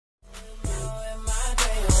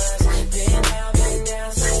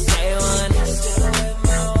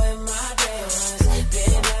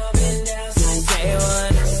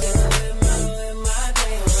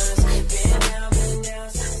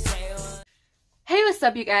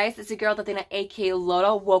What's up, you guys? It's your girl Tatina, aka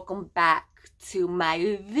Lola. Welcome back to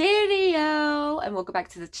my video and welcome back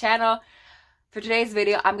to the channel. For today's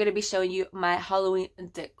video, I'm going to be showing you my Halloween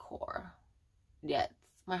decor. Yes,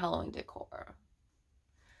 my Halloween decor.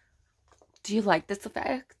 Do you like this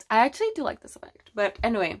effect? I actually do like this effect. But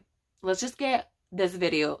anyway, let's just get this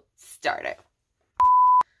video started.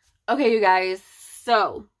 Okay, you guys.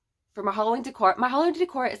 So, for my Halloween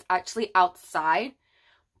decor is actually outside.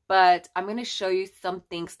 But I'm going to show you some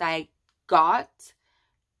things that I got.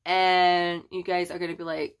 And you guys are going to be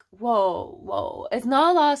like, whoa. It's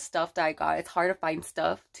not a lot of stuff that I got. It's hard to find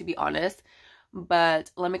stuff, to be honest.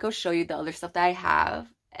 But let me go show you the other stuff that I have.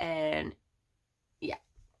 And yeah.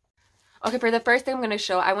 Okay, for the first thing I'm going to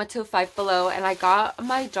show, I went to Five Below. And I got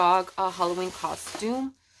my dog a Halloween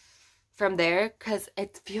costume from there. Because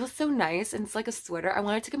it feels so nice. And it's like a sweater. I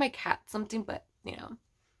wanted to get my cat something, but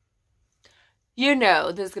you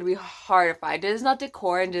know, this is going to be hard to find. This is not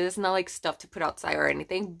decor and this is not like stuff to put outside or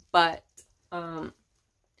anything. But,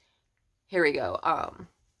 here we go.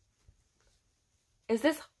 Is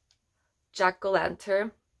this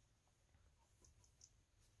jack-o'-lantern?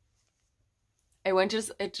 I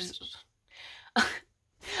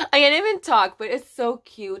can't even talk, but it's so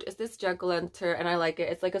cute. It's this jack-o'-lantern and I like it.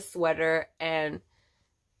 It's like a sweater and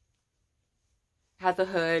has a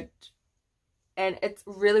hood. And it's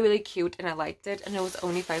really cute and I liked it. And it was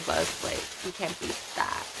only $5. Like, you can't beat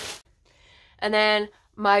that. And then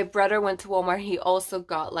my brother went to Walmart. He also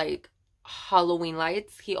got like Halloween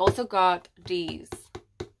lights. He also got these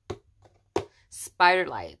spider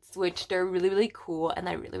lights, which they're really cool. And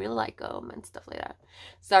I really like them and stuff like that.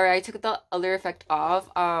 Sorry, I took the other effect off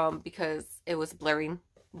because it was blurring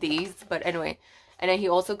these. But anyway. And then he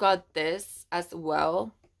also got this as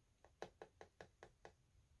well.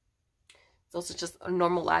 It's also just a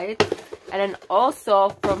normal light. And then also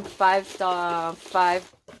from Five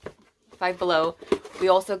Below, we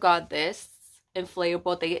also got this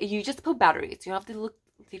inflatable thing. You just put batteries. You have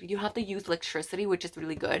to use electricity, which is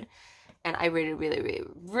really good. And I really like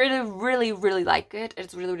it.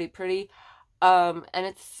 It's really pretty. And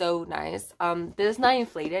it's so nice. This is not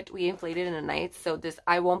inflated. We inflated in the night, so this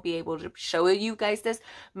I won't be able to show you guys this.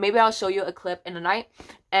 Maybe I'll show you a clip in the night.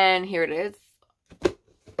 And here it is.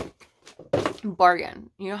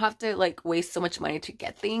 Bargain. You don't have to like waste so much money to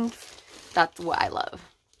get things. That's what I love.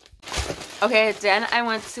 Okay, then I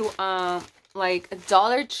went to like a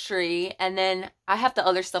Dollar Tree, and then I have the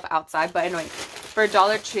other stuff outside. But anyway, for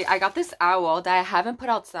Dollar Tree, I got this owl that I haven't put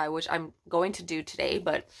outside, which I'm going to do today.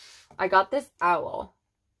 But I got this owl.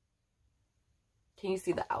 Can you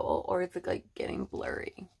see the owl, or is it like getting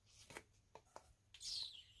blurry?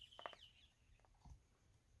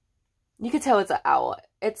 You can tell it's an owl.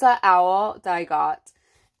 It's an owl that I got.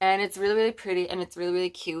 And it's really pretty. And it's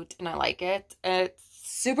really cute. And I like it. And it's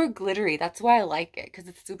super glittery. That's why I like it. Because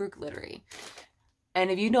it's super glittery.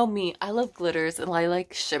 And if you know me, I love glitters. And I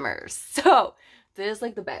like shimmers. So, this is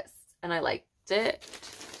like the best. And I liked it.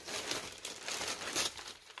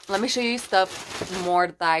 Let me show you stuff more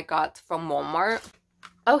that I got from Walmart.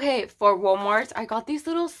 Okay, for Walmart, I got these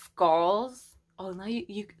little skulls. Oh, now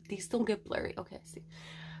these don't get blurry. Okay, I see.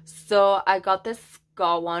 So I got this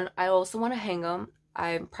skull one. I also want to hang them.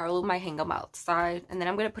 I probably might hang them outside. And then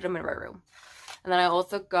I'm going to put them in my room. And then I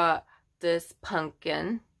also got this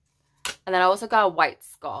pumpkin. And then I also got a white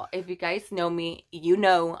skull. If you guys know me, you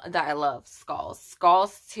know that I love skulls.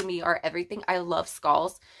 Skulls to me are everything. I love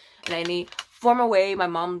skulls. In any form or way, my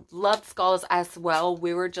mom loved skulls as well.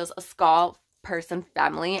 We were just a skull person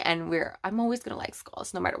family. And I'm always going to like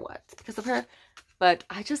skulls no matter what. Because of her. But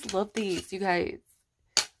I just love these, you guys.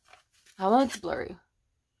 How long it's blurry?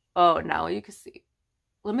 Oh, now you can see.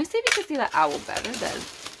 Let me see if you can see that owl better then.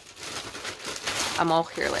 I'm all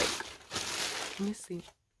here like, let me see.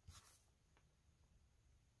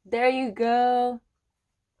 There you go.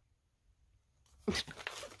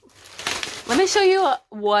 Let me show you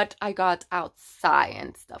what I got outside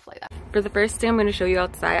and stuff like that. For the first thing I'm going to show you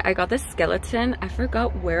outside, I got this skeleton. I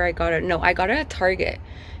forgot where I got it. No, I got it at Target.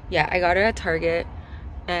 Yeah, I got it at Target.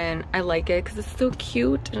 And I like it because it's so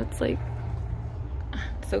cute. And it's like,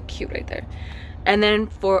 so cute right there. And then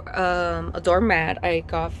for a doormat I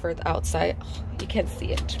got for the outside. Oh, you can't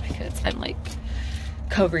see it because I'm like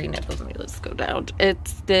covering it. Let me let's go down.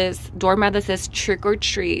 It's this doormat that says trick or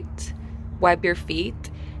treat, wipe your feet.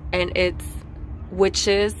 And it's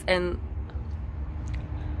witches and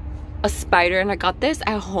a spider. And I got this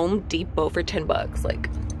at Home Depot for 10 bucks. Like,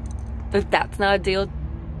 if that's not a deal,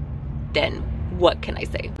 then what can I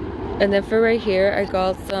say? And then for right here, I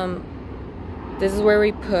got some. This is where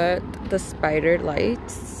we put the spider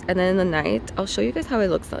lights. And then in the night, I'll show you guys how it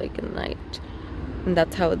looks like in the night. and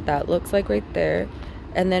that's how that looks like right there.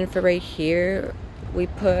 And then for right here we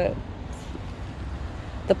put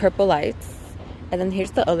the purple lights. And then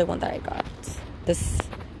here's the other one that I got, this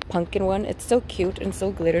pumpkin one. It's so cute and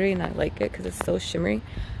so glittery, and I like it because it's so shimmery.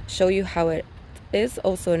 Show you how it is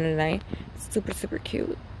also in the night. It's super, super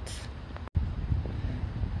cute.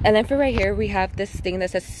 And then for right here we have this thing that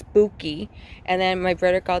says spooky, and then my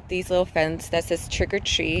brother got these little fans that says trick or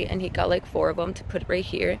treat, and he got like 4 of them to put right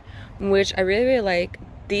here, which I really, really like.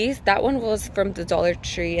 These, that one was from the Dollar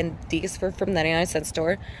Tree, and these were from the 99-cent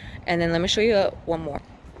store. And then let me show you one more.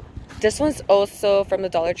 This one's also from the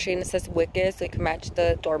Dollar Tree, and it says Wicked, so you can match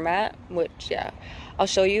the doormat, which, yeah, I'll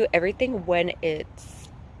show you everything when it's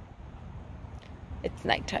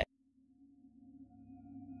nighttime.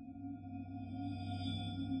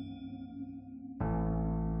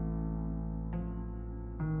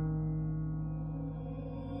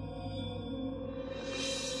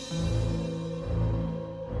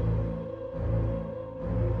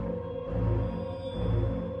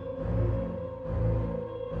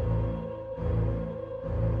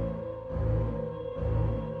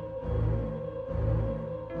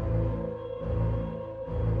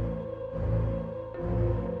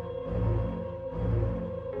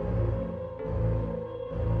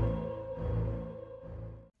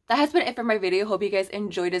 That has been it for my video. Hope you guys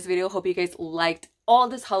enjoyed this video. Hope you guys liked all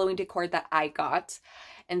this Halloween decor that I got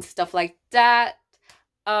and stuff like that.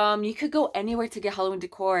 You could go anywhere to get Halloween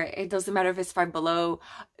decor. It doesn't matter if it's Five Below,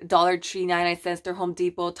 Dollar Tree, 99-cent store, Home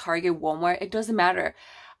Depot, Target, Walmart. It doesn't matter.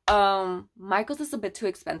 Michael's is a bit too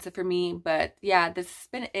expensive for me, but yeah, this has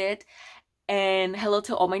been it. And hello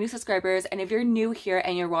to all my new subscribers, and if you're new here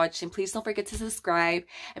and you're watching, please don't forget to subscribe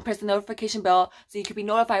and press the notification bell so you can be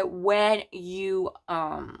notified when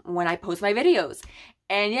I post my videos.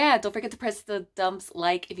 And yeah, don't forget to press the thumbs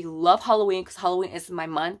like if you love Halloween, because Halloween is my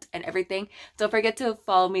month and everything. Don't forget to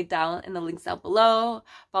follow me down in the links down below.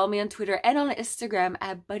 Follow me on Twitter and on Instagram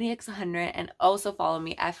at bunnyx100, and also follow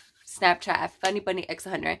me at Snapchat at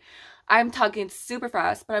funnybunnyx100. I'm talking super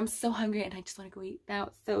fast, but I'm so hungry and I just want to go eat now.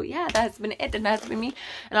 So yeah, that has been it, and that's been me.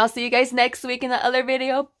 And I'll see you guys next week in the other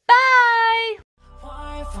video. Bye!